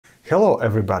Hello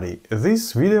everybody!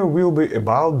 This video will be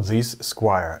about this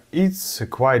Squier. It's a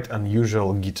quite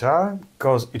unusual guitar,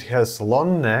 because it has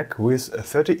long neck with a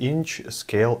 30-inch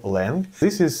scale length.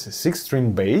 This is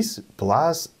 6-string bass,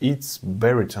 plus it's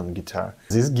baritone guitar.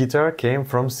 This guitar came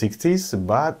from 60s,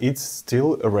 but it's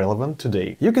still relevant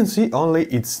today. You can see only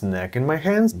its neck in my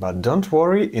hands, but don't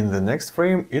worry, in the next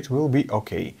frame it will be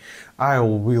okay. I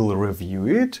will review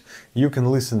it, you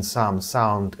can listen some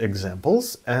sound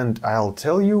examples, and I'll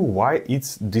tell you why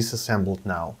it's disassembled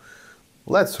now.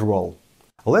 Let's roll!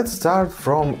 Let's start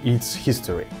from its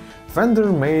history.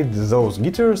 Fender made those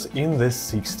guitars in the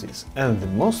 60s, and the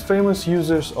most famous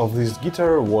users of this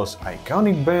guitar was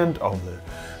iconic band of the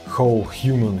whole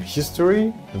human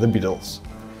history, the Beatles.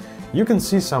 You can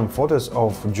see some photos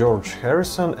of George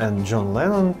Harrison and John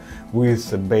Lennon with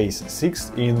the Bass VI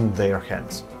in their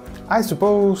hands. I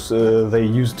suppose they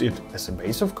used it as a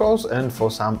bass, of course, and for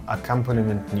some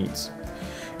accompaniment needs.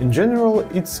 In general,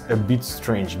 it's a bit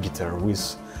strange guitar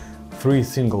with 3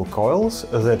 single coils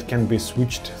that can be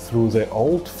switched through the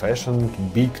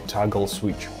old-fashioned big toggle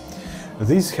switch.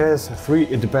 This has 3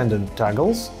 independent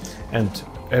toggles, and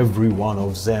every one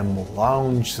of them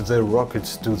launched the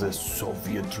rockets to the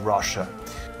Soviet Russia.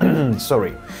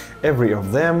 Sorry, every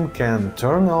of them can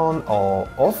turn on or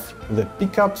off the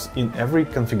pickups in every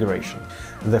configuration.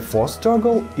 The 4th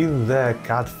toggle is the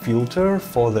cut filter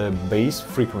for the bass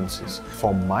frequencies.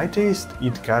 For my taste,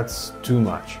 it cuts too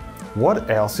much.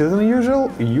 What else is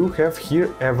unusual? You have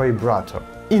here a vibrato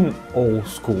in old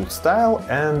school style,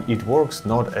 and it works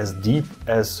not as deep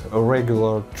as a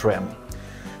regular trem.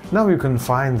 Now you can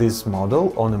find this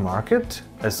model on the market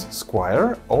as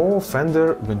Squier or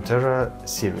Fender Vintera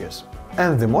series.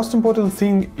 And the most important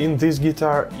thing in this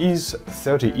guitar is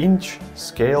 30-inch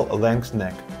scale length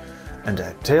neck. And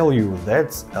I tell you,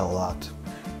 that's a lot.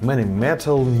 Many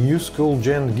metal new school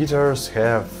djent guitars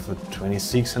have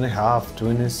 26.5,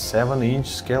 27-inch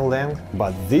scale length,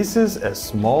 but this is a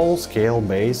small scale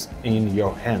bass in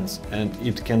your hands, and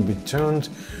it can be turned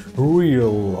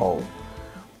real low.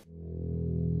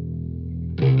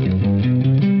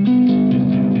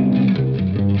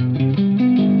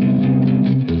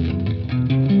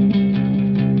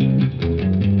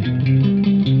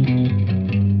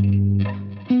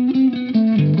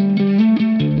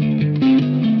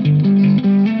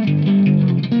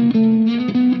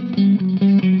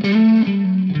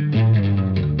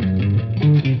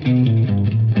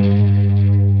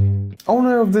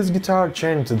 Owner of this guitar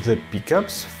changed the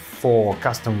pickups for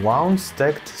custom wound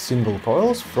stacked single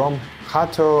coils from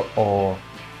Hathor or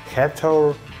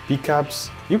Hathor pickups.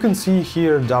 You can see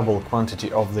here double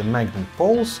quantity of the magnet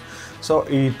poles, so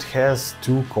it has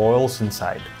 2 coils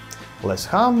inside. Less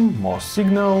hum, more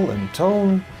signal and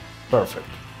tone, perfect.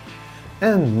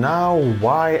 And now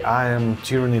why I am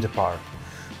tearing it apart.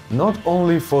 Not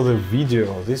only for the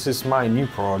video, this is my new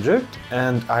project,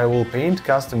 and I will paint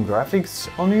custom graphics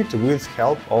on it with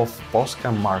help of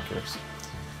Posca markers.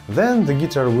 Then the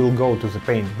guitar will go to the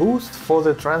paint booth for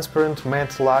the transparent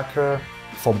matte lacquer,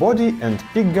 for body and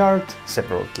pickguard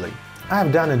separately.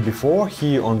 I've done it before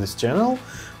here on this channel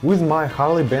with my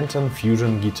Harley Benton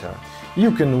Fusion guitar.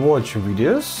 You can watch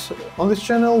videos on this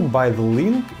channel by the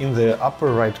link in the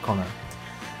upper right corner.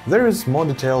 There is more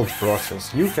detailed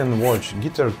process. You can watch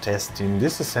guitar testing,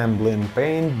 disassembling,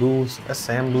 paint booth,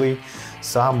 assembly,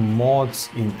 some mods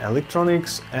in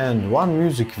electronics, and one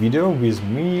music video with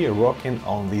me rocking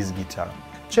on this guitar.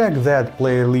 Check that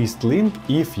playlist link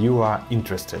if you are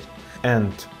interested.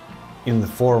 And in the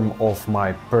form of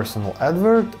my personal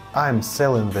advert, I'm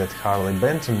selling that Harley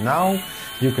Benton now.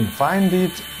 You can find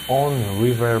it on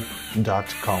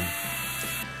reverb.com.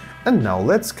 And now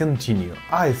let's continue.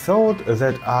 I thought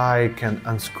that I can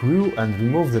unscrew and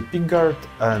remove the pickguard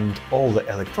and all the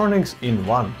electronics in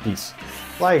one piece,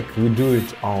 like we do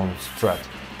it on Strat,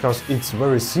 because it's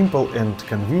very simple and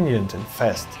convenient and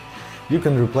fast. You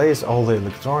can replace all the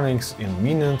electronics in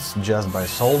minutes just by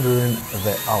soldering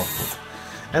the output.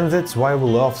 And that's why we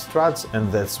love Strats,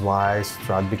 and that's why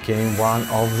Strat became one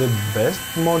of the best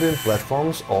modding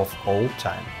platforms of all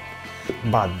time.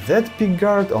 But that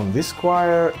pickguard on this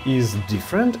Squier is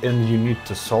different, and you need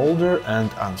to solder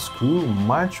and unscrew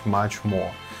much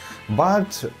more.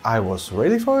 But I was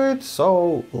ready for it,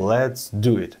 so let's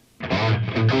do it.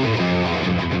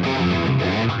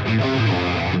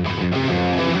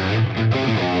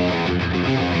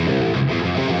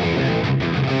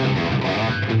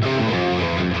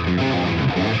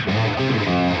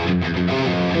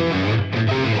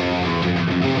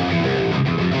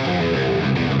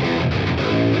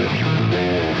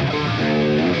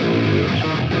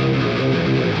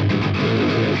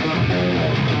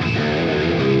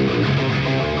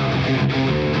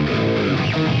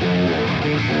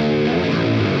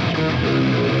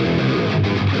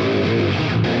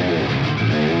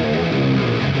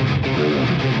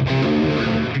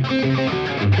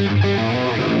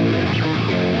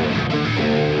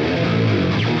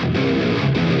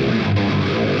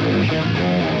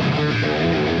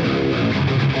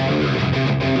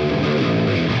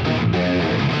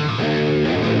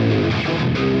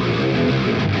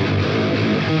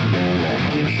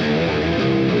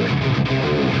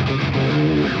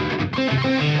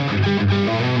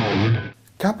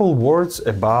 Couple words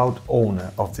about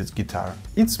owner of this guitar.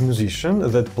 It's a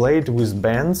musician that played with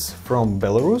bands from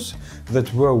Belarus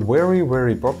that were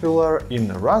very popular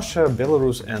in Russia,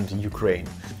 Belarus and Ukraine.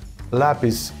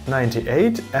 Lapis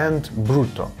 98 and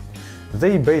Brutto.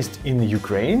 They based in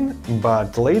Ukraine,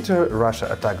 but later Russia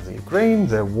attacked the Ukraine,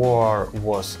 the war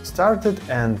was started,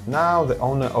 and now the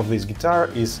owner of this guitar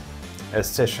is a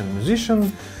session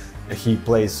musician. He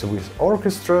plays with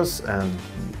orchestras and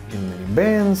in many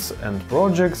bands and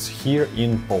projects here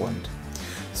in Poland.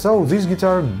 So this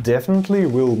guitar definitely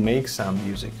will make some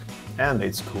music, and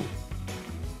it's cool.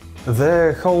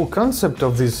 The whole concept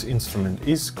of this instrument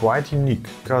is quite unique,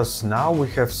 because now we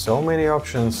have so many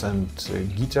options and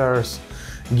guitar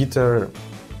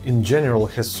in general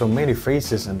has so many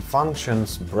faces and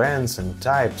functions, brands and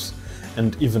types,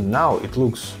 and even now it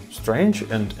looks strange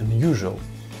and unusual.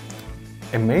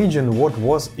 Imagine what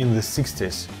was in the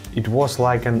 60s. It was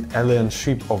like an alien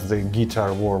ship of the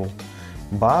guitar world.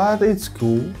 But it's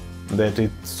cool that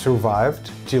it survived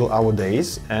till our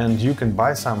days, and you can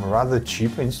buy some rather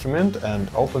cheap instrument and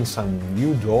open some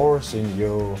new doors in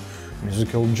your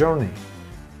musical journey.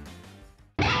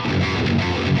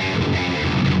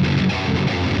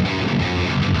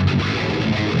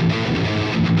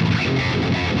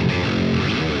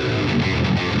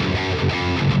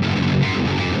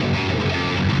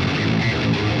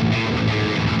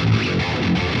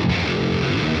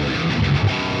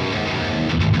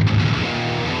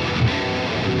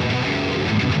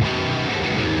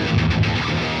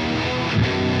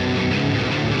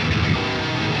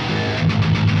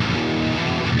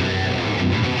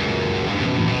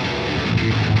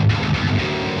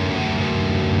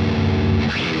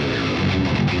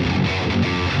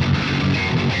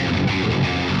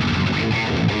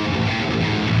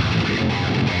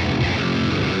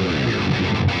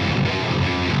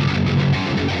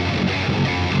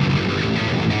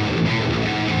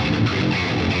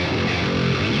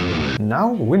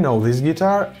 Now we know this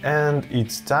guitar and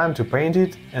it's time to paint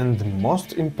it, and the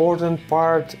most important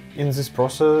part in this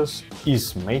process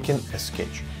is making a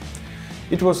sketch.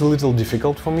 It was a little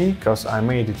difficult for me, because I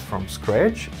made it from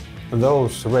scratch.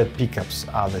 Those red pickups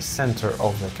are the center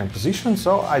of the composition,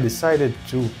 so I decided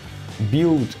to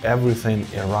build everything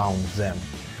around them.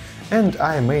 And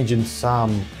I imagined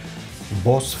some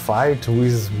boss fight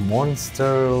with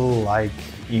monster like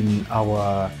in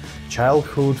our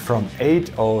childhood from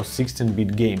 8 or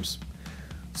 16-bit games.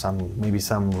 Maybe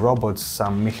some robots,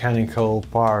 some mechanical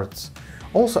parts.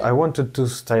 Also, I wanted to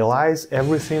stylize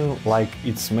everything like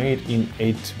it's made in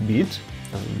 8-bit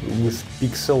with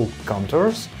pixel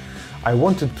contours. I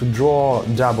wanted to draw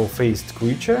double-faced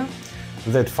creature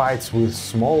that fights with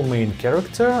small main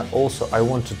character. Also, I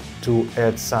wanted to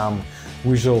add some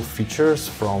visual features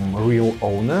from real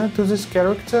owner to this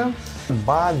character.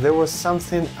 But there was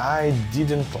something I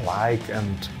didn't like,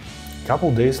 and a couple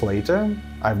days later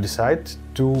I've decided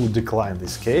to decline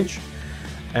this sketch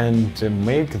and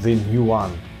make the new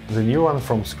one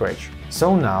from scratch.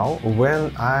 So now,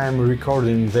 when I'm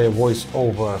recording the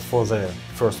voiceover for the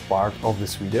first part of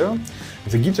this video,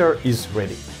 the guitar is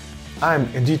ready. I'm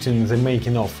editing the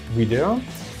making of video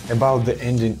about the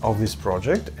ending of this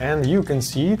project, and you can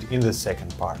see it in the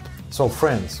second part. So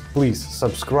friends, please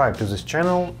subscribe to this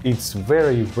channel, it's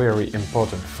very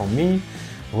important for me.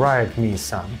 Write me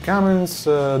some comments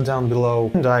down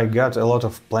below, and I got a lot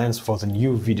of plans for the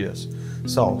new videos.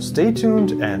 So stay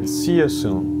tuned and see you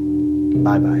soon.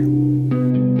 Bye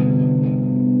bye.